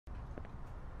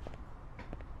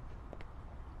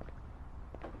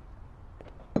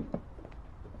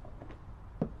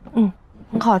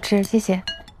好吃，谢谢。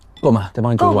够吗？再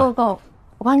帮你煮一碗。够，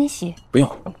我帮你洗。不用，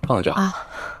放在这啊。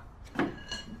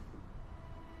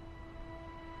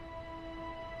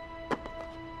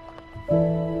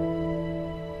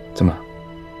怎么了？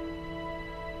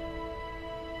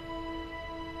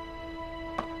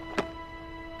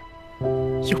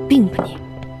有病吧你！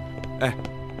哎，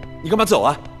你干嘛走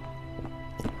啊？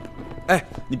哎，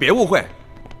你别误会，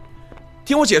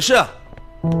听我解释。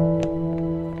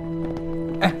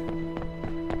哎，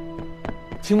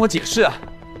听我解释，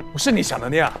不是你想的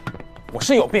那样，我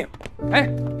是有病。哎，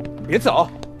别走！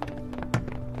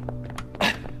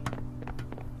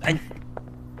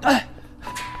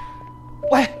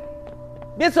喂，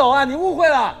别走啊！你误会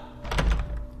了。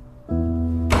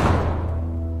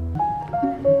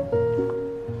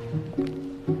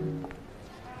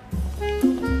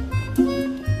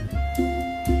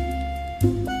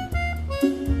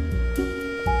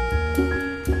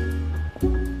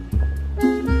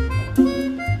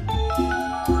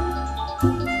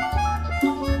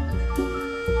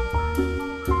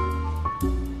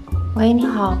喂，你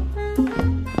好。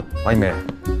王一梅，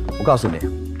我告诉你，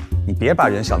你别把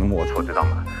人想那么龌龊，知道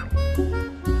吗？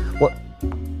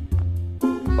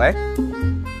喂。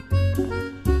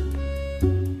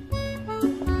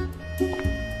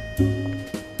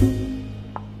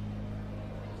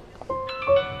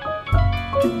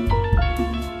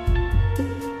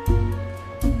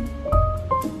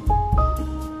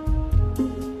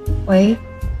喂。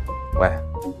喂，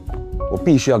我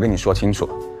必须要跟你说清楚。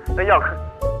那要是……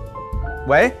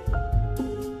喂。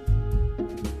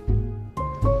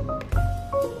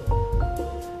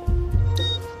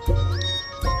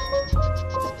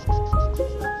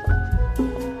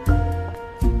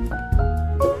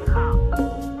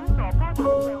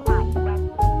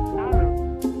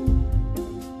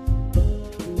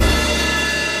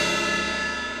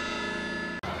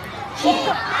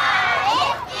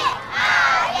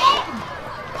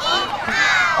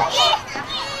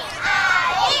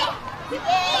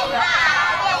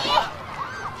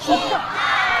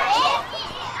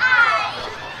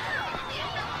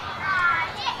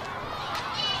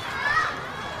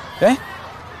哎，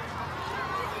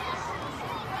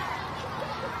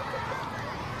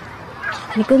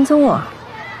你跟踪我？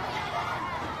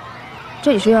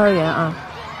这里是幼儿园啊，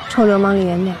臭流氓离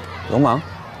远点。流氓？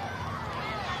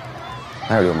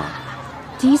哪有流氓？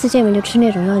第一次见面就吃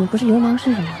那种药，你不是流氓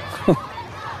是什么？哼，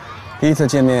第一次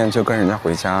见面就跟人家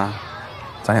回家，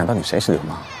咱俩到底谁是流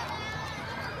氓？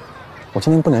我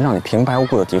今天不能让你平白无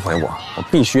故的诋毁我，我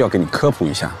必须要给你科普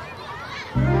一下。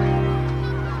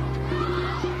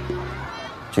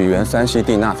举源3烯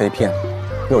地那非片，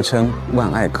又称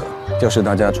万艾可，就是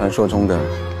大家传说中的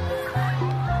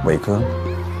伟哥。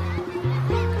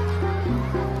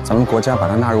咱们国家把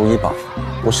它纳入医保，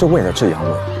不是为了治阳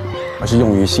痿，而是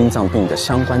用于心脏病的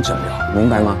相关诊疗，明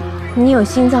白吗？你有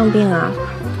心脏病啊？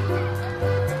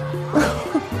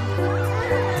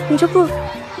你这不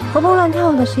活蹦乱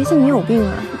跳的，谁信你有病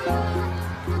啊？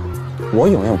我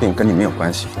有没有病跟你没有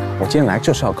关系，我今天来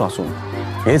就是要告诉你。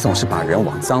别总是把人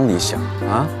往脏里想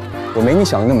啊！我没你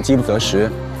想的那么饥不择食。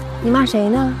你骂谁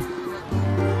呢？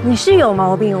你是有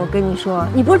毛病，我跟你说，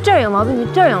你不是这儿有毛病，你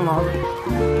这儿有毛病。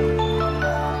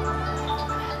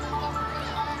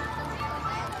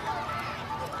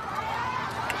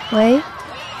喂，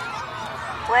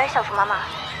喂，小楚妈妈，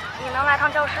你能来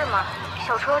趟教室吗？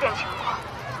小楚有点情况。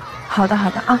好的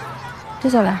啊，这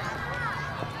就来。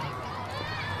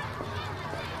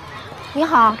你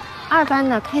好，2班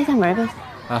的，开一下门呗。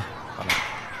啊，好的。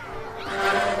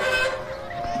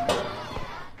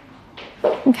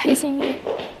你开心一点。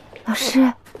老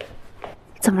师，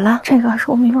怎么了？这个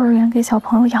是我们幼儿园给小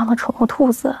朋友养的宠物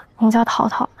兔子，名叫淘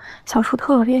淘。小树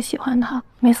特别喜欢它，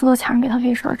每次都抢着给它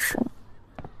喂食吃呢。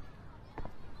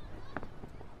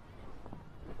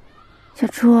小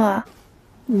猪，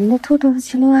你们的兔兔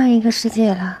去另外一个世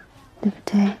界了，对不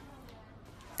对？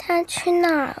它去哪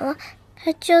儿了？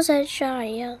它就在这儿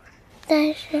呀。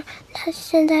但是他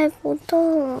现在不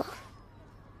动了。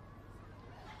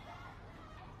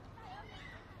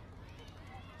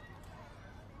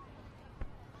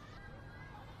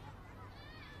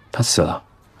他死了。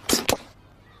不哭，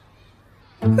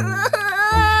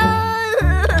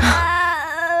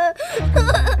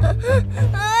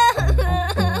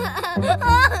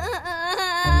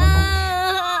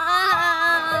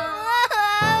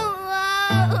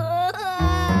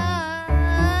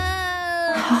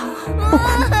好，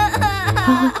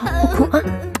不哭啊，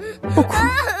不哭。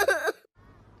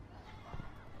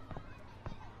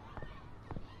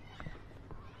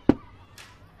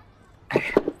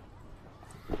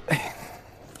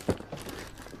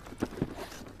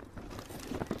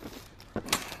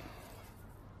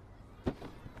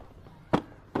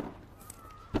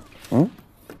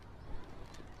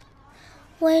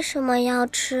为什么要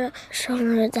吃生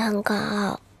日蛋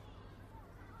糕？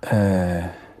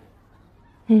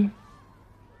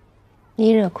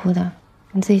你惹哭的，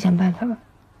你自己想办法吧。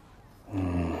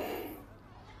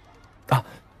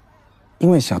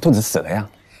因为小兔子死了呀。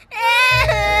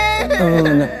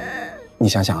那你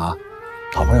想想啊，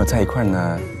好朋友在一块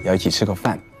呢，要一起吃个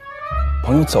饭；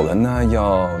朋友走了呢，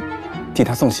要替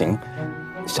他送行；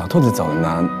小兔子走了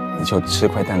呢，你就吃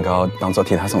块蛋糕当做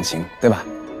替他送行，对吧？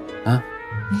啊？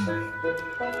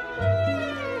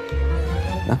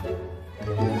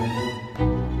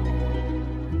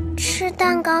吃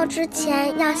蛋糕之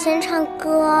前要先唱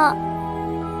歌。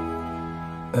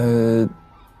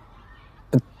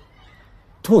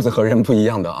兔子和人不一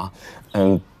样的啊。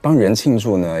帮人庆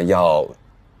祝呢，要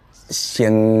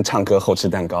先唱歌后吃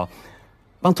蛋糕；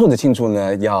帮兔子庆祝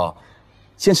呢，要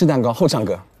先吃蛋糕后唱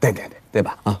歌。对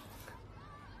吧？啊。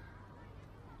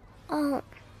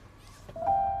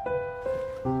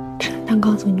吃蛋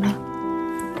糕怎么了？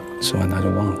吃完它就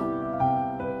忘了。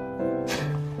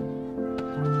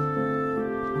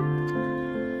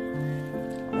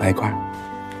来一块儿。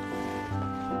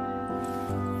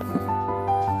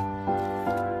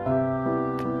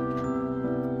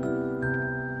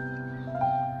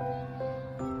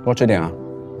多吃点啊。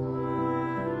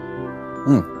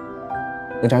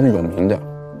这家是有名的。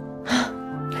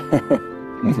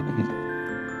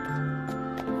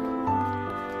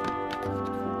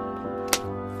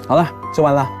好了，吃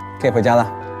完了，可以回家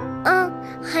了。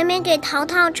还没给淘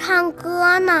淘唱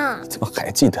歌呢。怎么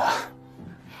还记得？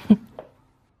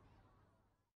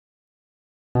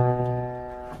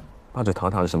抱着淘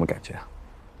淘是什么感觉啊？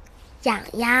痒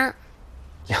痒。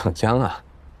痒痒啊！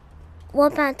我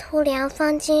把兔粮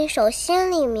放进手心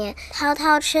里面，淘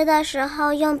淘吃的时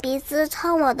候用鼻子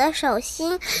蹭我的手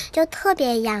心，就特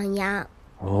别痒痒。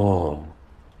哦，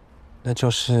那就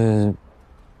是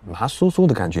麻酥酥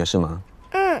的感觉是吗？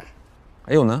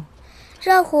还有呢？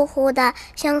热乎乎的，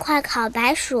像块烤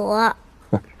白薯。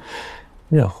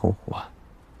热乎乎啊！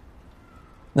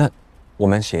那我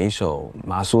们写一首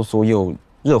麻酥酥又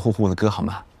热乎乎的歌好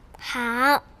吗？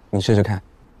好。你试试看。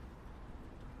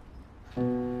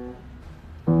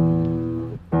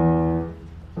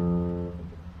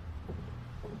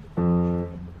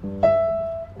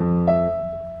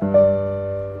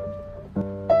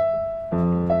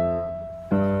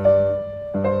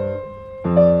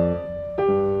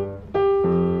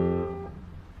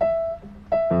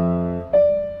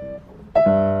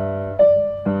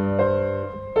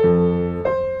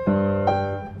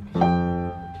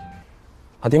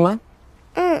好听吗？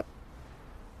那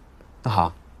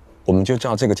好，我们就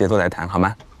照这个节奏来弹，好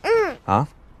吗？好。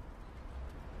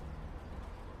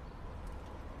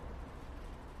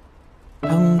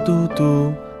胖嘟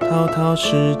嘟，淘淘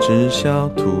是只小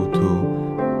兔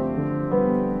兔，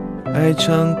爱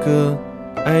唱歌，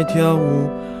爱跳舞，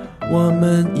我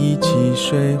们一起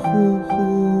睡呼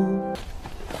呼。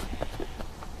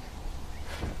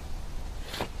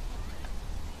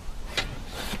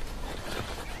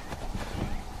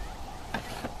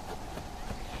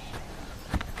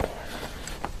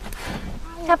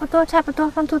差不多，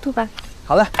放兔兔吧。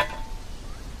好了。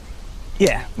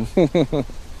耶！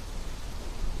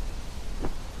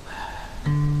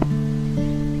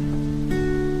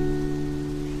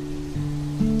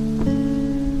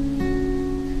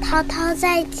淘淘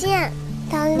再见，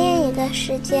到另一个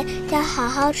世界要好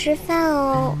好吃饭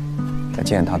哦。再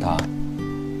见，淘淘。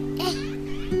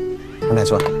刚才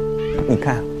说，你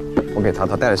看，我给淘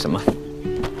淘带了什么？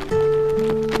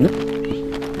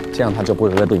这样他就不会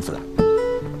饿肚子了。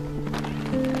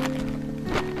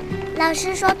老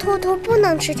师说兔兔不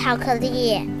能吃巧克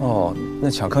力。哦，那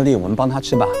巧克力我们帮他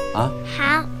吃吧，啊？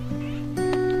好。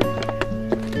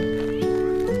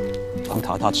帮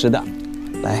淘淘吃的，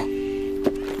来，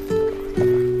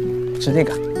吃这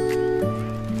个。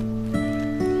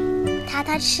淘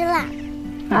淘吃了。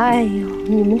哎呦，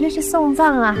你们这是送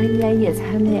葬啊，还是来野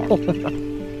餐的呀？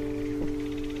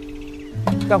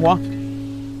干活。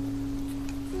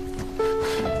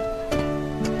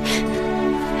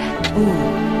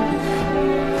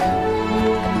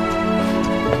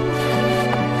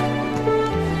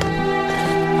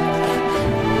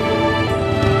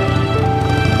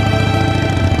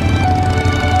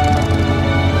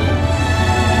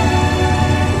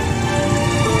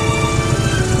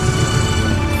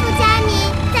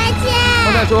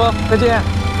说再见。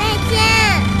再见。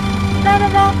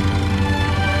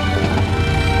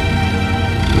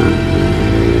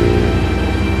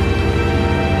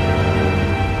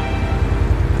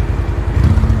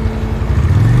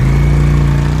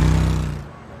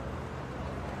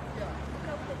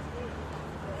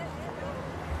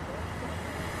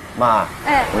拜。妈，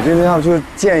哎，我今天要去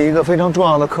见一个非常重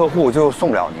要的客户，就送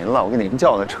不了您了。我给您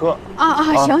叫的车。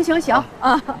行行行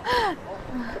啊。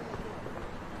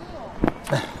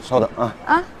哎，稍等啊。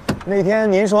啊，那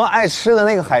天您说爱吃的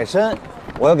那个海参，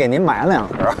我又给您买了2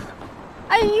盒。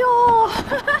哎呦，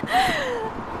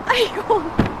哎呦，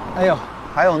哎呦，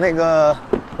还有那个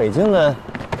北京的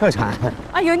特产。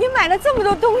哎呦，你买了这么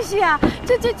多东西啊，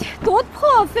这多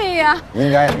破费呀！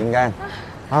应该的，应该的。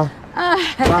啊。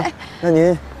妈，那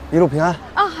您一路平安。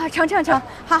啊，成，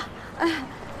好。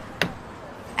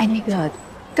哎，那个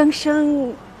更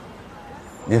生，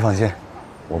您放心，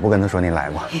我不跟他说您来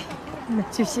过。那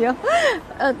就行。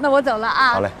那我走了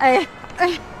啊。好嘞。哎。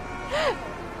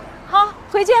好，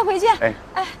回见。哎。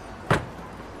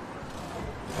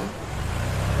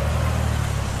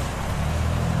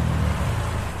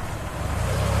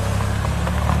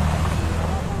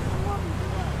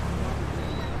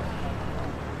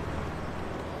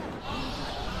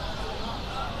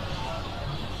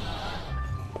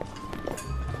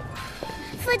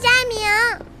傅佳明，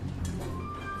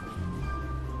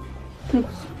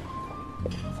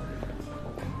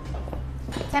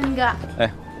佳明哥，哎，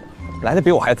来的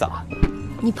比我还早。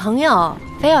你朋友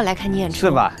非要来看你演出是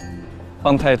吧？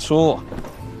方太初。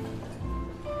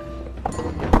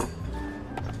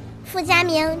傅佳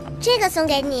明，这个送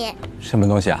给你。什么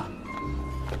东西啊？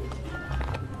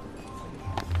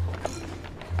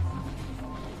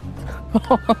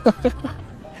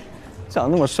长得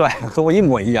那么帅，和我一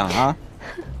模一样啊！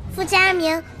傅佳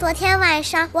明，昨天晚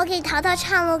上我给淘淘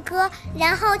唱了歌，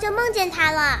然后就梦见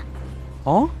他了。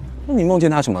哦，那你梦见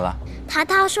他什么了？淘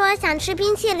淘说想吃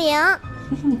冰淇淋。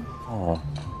哦，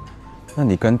那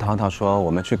你跟淘淘说，我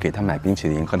们去给他买冰淇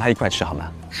淋，和他一块吃好吗？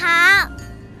好。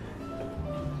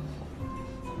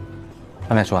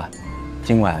范太初，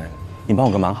今晚你帮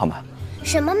我个忙好吗？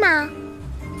什么忙？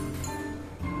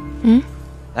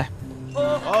来。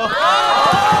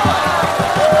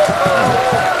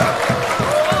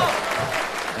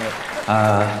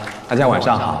大家晚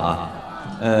上好啊。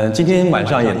今天晚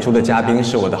上演出的嘉宾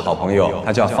是我的好朋友，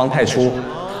他叫方太初，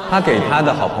他给他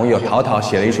的好朋友淘淘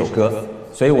写了一首歌，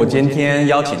所以我今天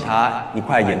邀请他一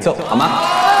块演奏，好吗？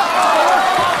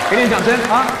给点掌声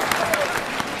啊！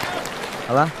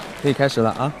好了，可以开始了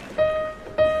啊。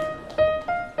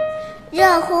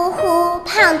热乎乎，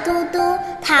胖嘟嘟，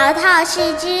淘淘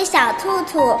是只小兔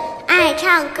兔，爱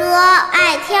唱歌，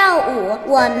爱跳舞，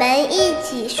我们一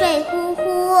起睡呼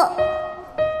呼。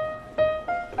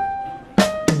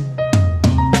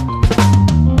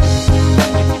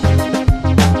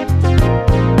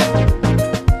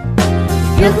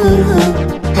热乎乎，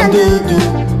胖嘟嘟，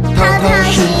淘淘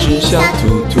是只小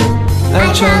兔兔，爱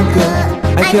唱歌，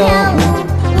爱跳舞，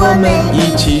我们一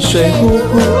起睡呼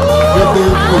呼。热乎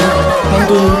乎，胖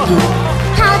嘟嘟，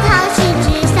淘淘是只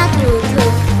小兔兔，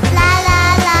啦啦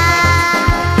啦，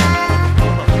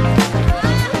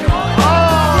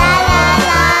啦啦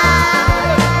啦，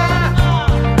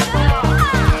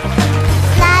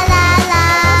啦啦啦。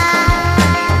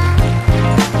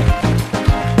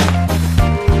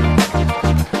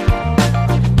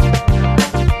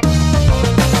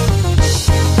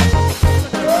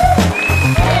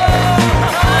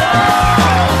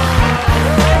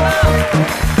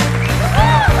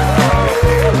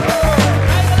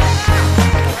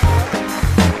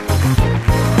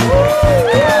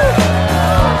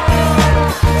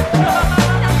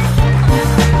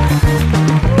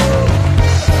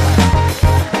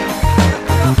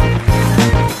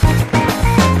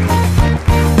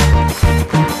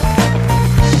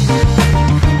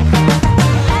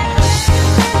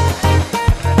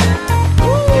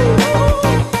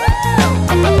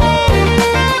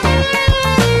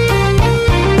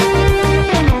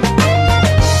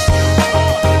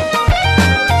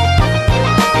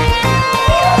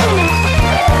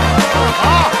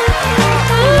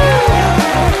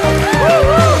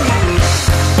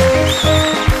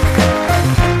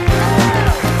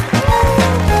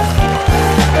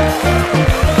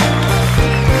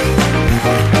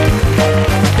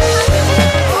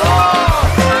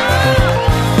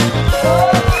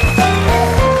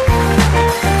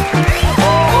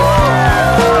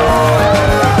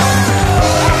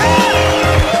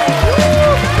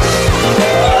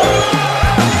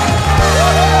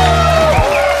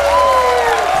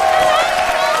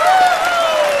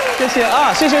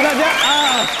谢谢大家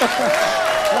啊！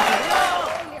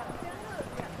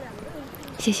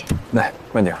谢谢。来，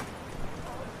慢点。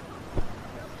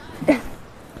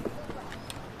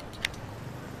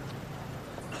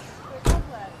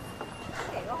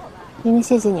明明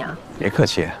谢谢你啊。别客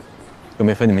气，又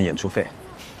没分你们演出费。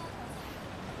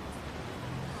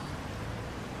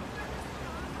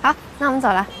好，那我们走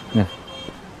了。嗯。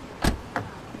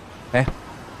哎，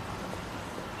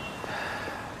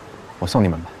我送你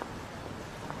们吧。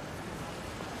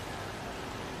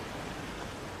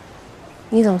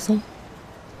你怎么送？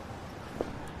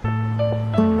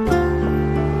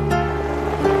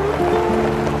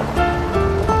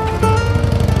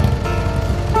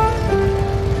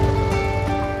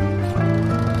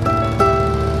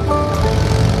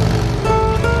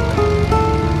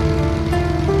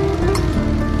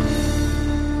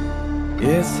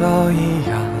野草一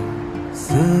样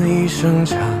肆意生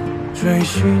长，追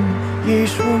寻一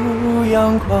束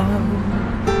阳光。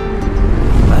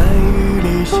白羽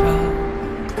篱下，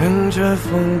跟着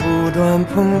风不断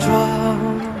碰撞。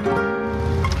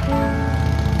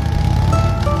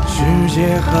世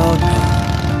界浩大，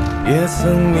也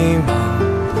曾迷茫，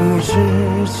不知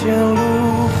前路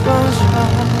方向。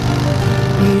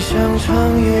你像长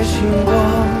夜星光，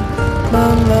慢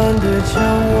慢地将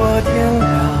我点亮。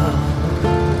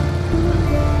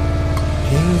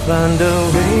平凡的、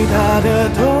伟大的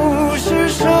都是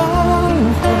生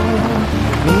活，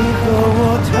你和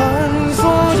我探索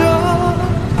着，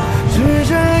指着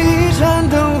一盏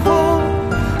灯火，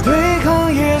对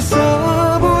抗夜色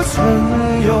不曾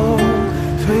有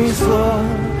退缩，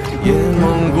也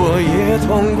梦过，也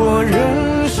痛过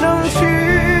人生曲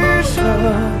折，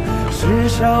至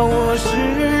少我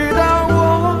知道我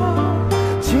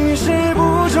其实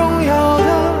不重要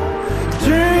的，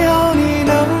只要你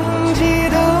能记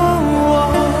得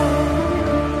我。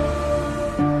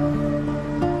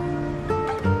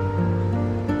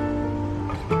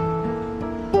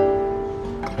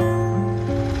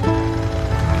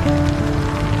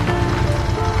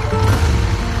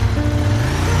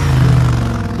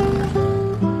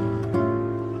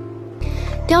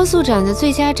雕塑展的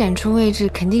最佳展出位置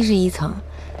肯定是1层，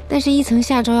但是1层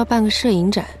下周要办个摄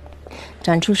影展，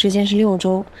展出时间是6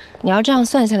周。你要这样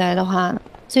算下来的话，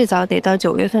最早得到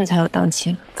9月份才有档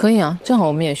期。可以啊，正好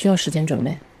我们也需要时间准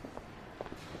备。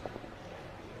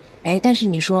哎，但是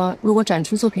你说，如果展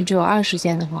出作品只有20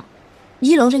件的话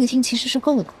，1楼这个厅其实是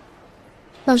够的。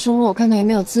到时候我看看有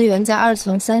没有资源在2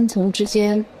层、3层之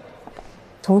间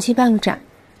同期办个展。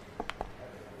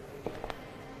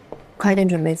快点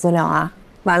准备资料啊！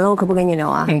晚了我可不跟你聊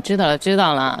啊！知道了，知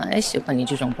道了。哎，喜欢你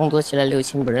这种工作起来六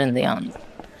亲不认的样子。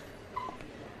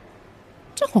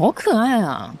这好可爱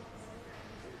啊！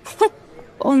哼，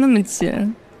抱那么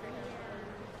紧。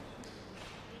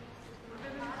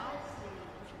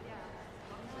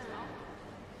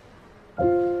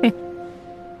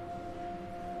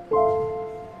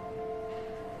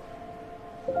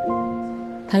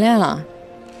谈恋爱了？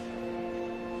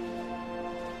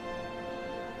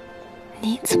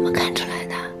你怎么看出来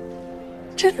的？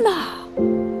真的？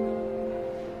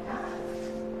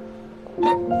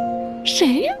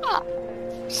谁呀？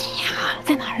谁呀？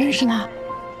在哪儿认识的？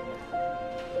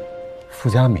傅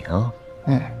家明。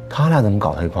他俩怎么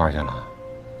搞到一块儿去了？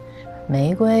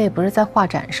玫瑰不是在画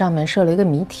展上面设了一个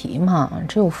谜题吗？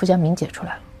只有傅家明解出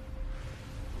来了。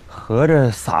合着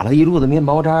撒了一路的面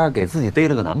包渣，给自己逮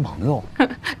了个男朋友。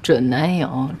准男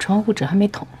友，窗户纸还没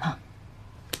捅呢。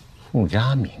傅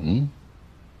家明，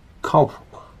靠谱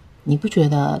吗？你不觉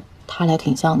得他俩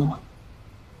挺像的吗？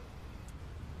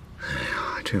哎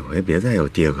呀，这回别再有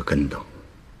第二个跟头。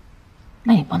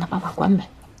那你帮他把把关呗。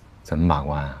怎么把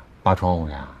关啊？扒窗户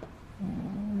去啊？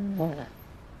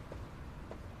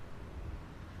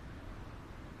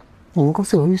你们公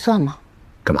司有预算吗？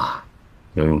干嘛？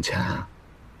要用钱啊？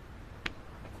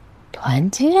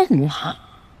团建啦，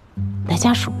带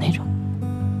家属那种。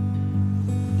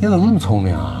你怎么那么聪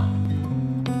明啊？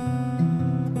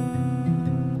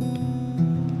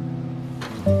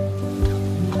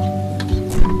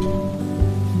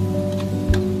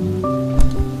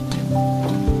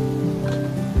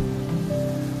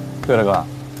对了哥，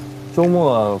周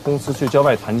末公司去郊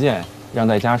外团建，让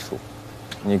带家属，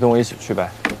你跟我一起去呗。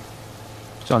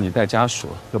叫你带家属，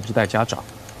又不是带家长。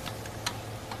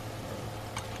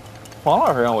黄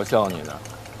老师让我叫你的，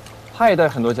他也带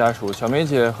很多家属，小梅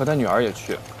姐和她女儿也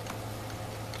去。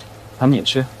他们也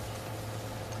去。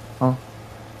啊。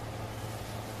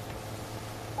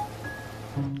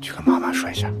去跟妈妈说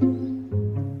一下。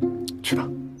去吧。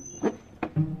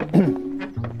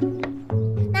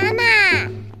妈妈，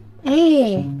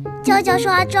哎，舅舅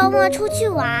说周末出去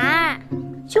玩。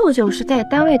舅舅是带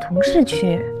单位同事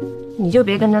去，你就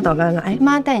别跟着捣乱了。哎，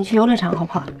妈带你去游乐场好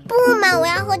不好？不嘛，我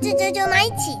要和这舅舅妈一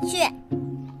起去。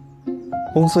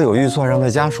公司有预算让带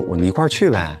家属，你一块儿去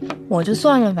呗。我就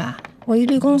算了吧，我一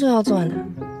堆工作要做呢。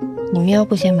你们要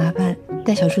不嫌麻烦，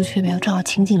带小猪去呗，我正好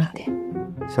清静2天。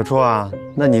小初啊，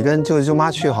那你跟舅舅舅妈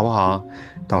去好不好？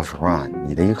到时候啊，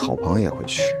你的一个好朋友也会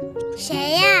去，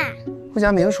谁呀？付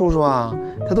佳明叔叔啊，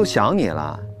他都想你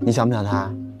了，你想不想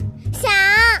他？想。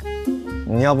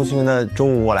你要不去，那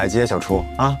中午我来接小初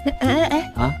啊？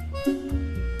啊！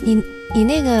你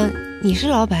那个你是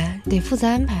老板，得负责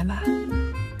安排吧？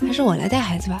还是我来带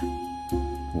孩子吧？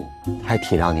太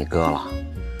体谅你哥了。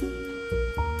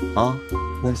啊，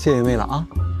那谢谢妹了啊。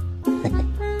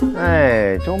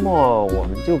哎，周末我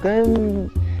们就跟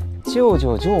舅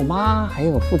舅、舅妈还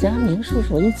有付佳明叔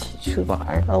叔一起去玩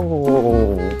喽。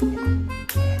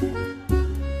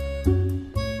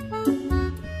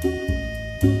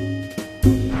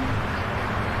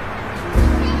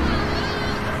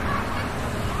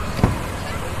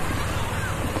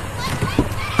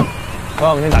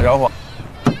我们先打招呼。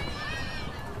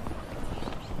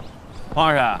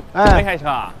黄老师，没开车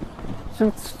啊？这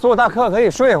坐大客可以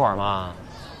睡一会儿吗？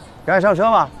赶紧上车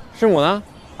吧。师母呢？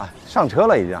啊，上车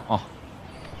了已经。哦。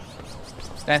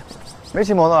哎，没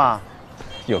骑摩托啊？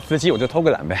有司机我就偷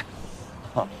个懒呗。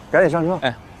好，赶紧上车。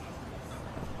哎。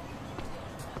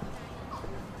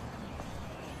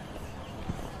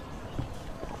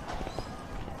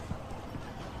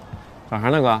早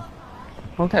上那个，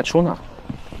方太初呢？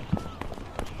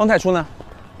方太初呢？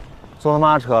坐他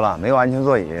妈车了，没有安全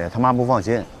座椅，他妈不放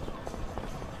心。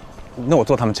那我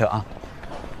坐他们车啊。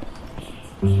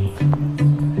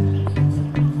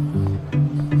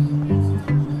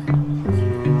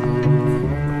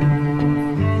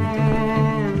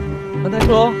方太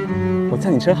初，我载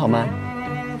你车好吗？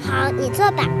好，你坐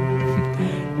吧。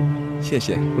谢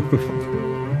谢。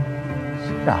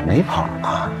咋没跑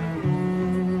呢？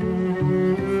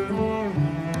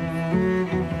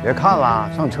别看了，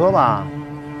上车吧。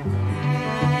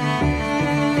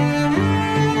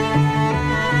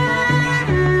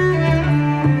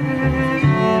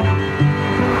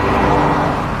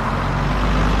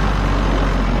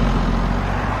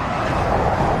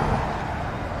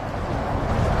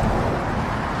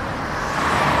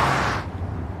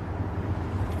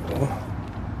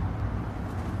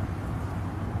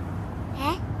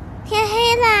哎，天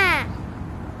黑啦。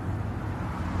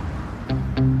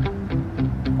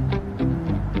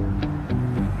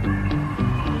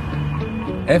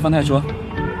哎，方太初，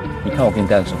你看我给你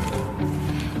带的什么？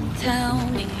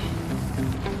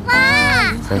哇！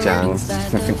想想，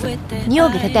你又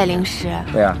给他带零食？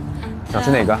对呀，想吃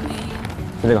哪个？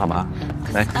吃这个好吗？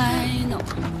来，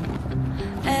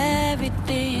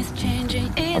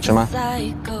好吃吗？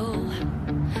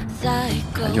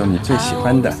还有你最喜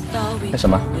欢的，那什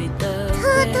么？兔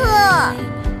兔。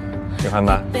喜欢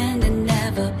吗？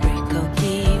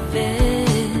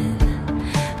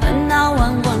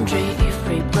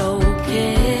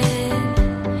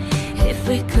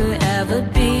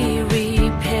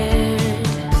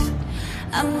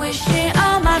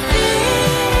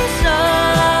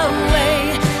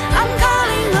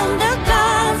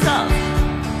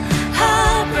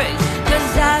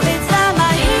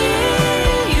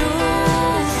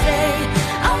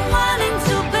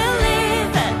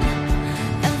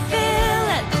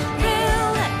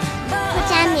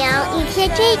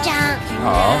这张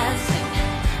好，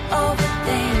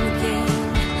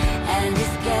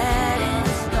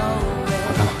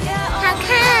好看。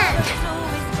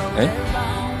哎，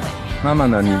妈妈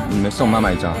呢？你们送妈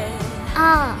妈一张。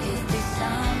哦，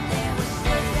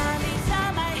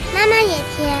妈妈也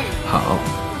贴。好，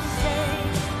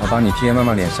我帮你贴妈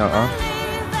妈脸上啊。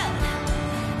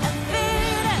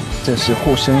这是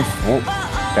护身符，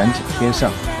赶紧贴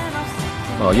上，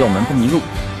保佑门不迷路。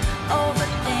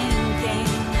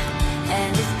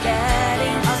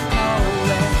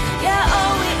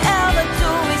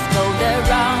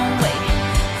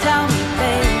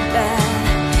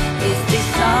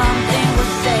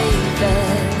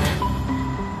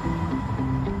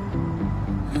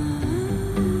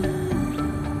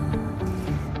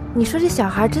你说这小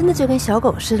孩真的就跟小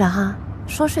狗似的哈，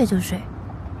说睡就睡。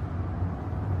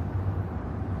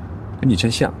跟你真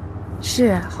像。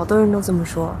是，好多人都这么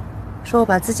说，说我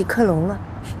把自己克隆了。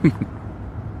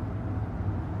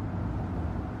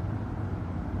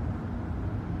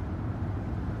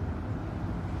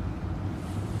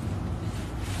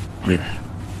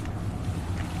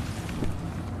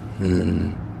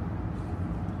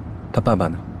他爸爸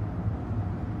呢？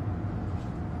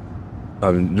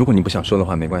如果你不想说的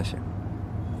话，没关系。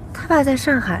他爸在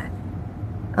上海，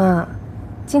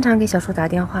经常给小叔打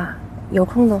电话，有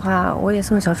空的话我也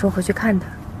送小叔回去看他。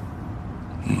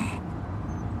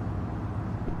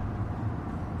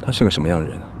他是个什么样的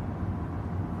人啊？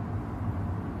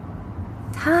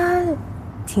他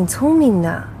挺聪明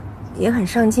的，也很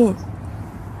上进，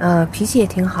脾气也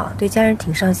挺好，对家人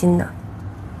挺上心的。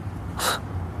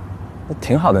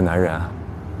挺好的男人啊，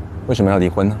为什么要离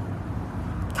婚呢？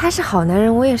他是好男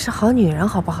人，我也是好女人，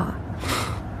好不好？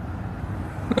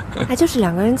那就是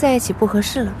两个人在一起不合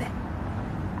适了呗。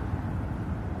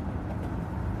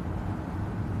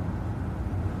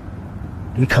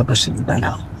你可不是一般的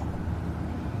好。